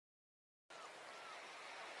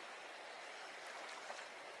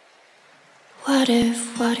What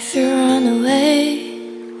if you run away?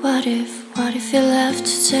 What if you left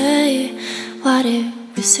today? What if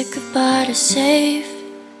we said goodbye to safe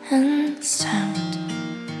and sound?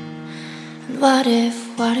 And what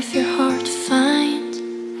if you're hard to find?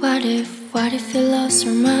 What if you lost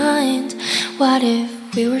our mind? What if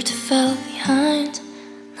we were too fell behind,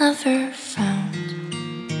 never found?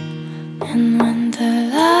 And when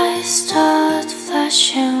the lights start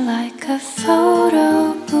flashing like a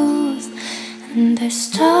photo booth, and the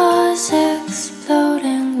stars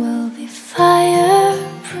exploding, will be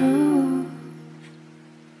fireproof.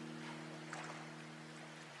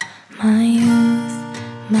 My youth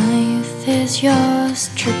is yours,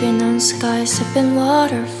 tripping on skies, sipping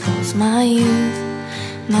waterfalls. My youth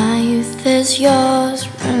is yours,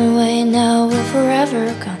 run away now, we're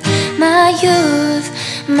forever gone. My youth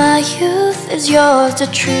is yours, the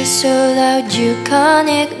truth so loud you can't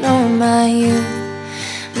ignore. My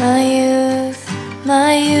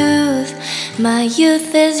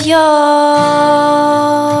youth is yours.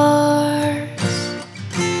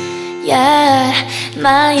 Yeah,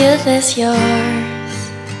 my youth is yours.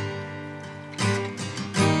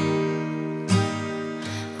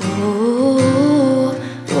 Ooh,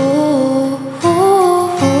 ooh, ooh, ooh,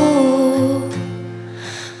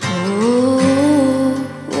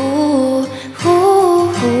 ooh,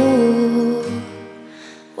 ooh.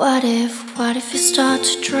 What if we start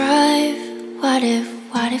to drive? What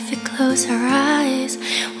if we close our eyes?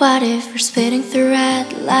 What if we're speeding through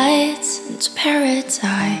red lights into paradise?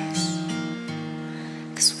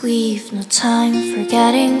 'Cause we've no time for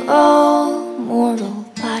getting old. Mortal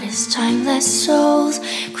bodies, timeless souls.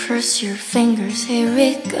 Cross your fingers, here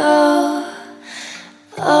we go.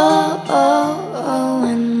 Oh, oh, oh.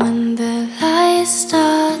 And when the lights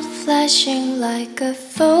start flashing like a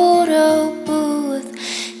photo booth,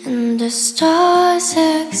 and the stars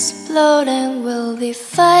exploding, will be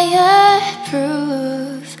fireproof.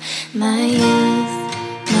 My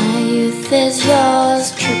youth is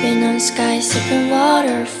yours, tripping on skies, sipping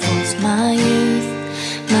waterfalls. My youth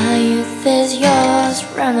is yours,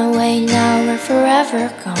 run away now, we're forever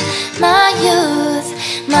gone. My youth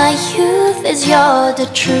is yours, the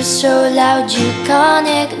truth so loud you can't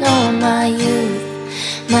ignore. My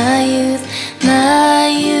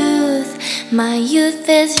youth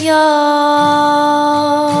is yours.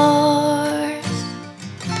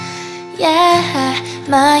 Yeah,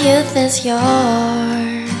 my youth is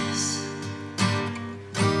yours.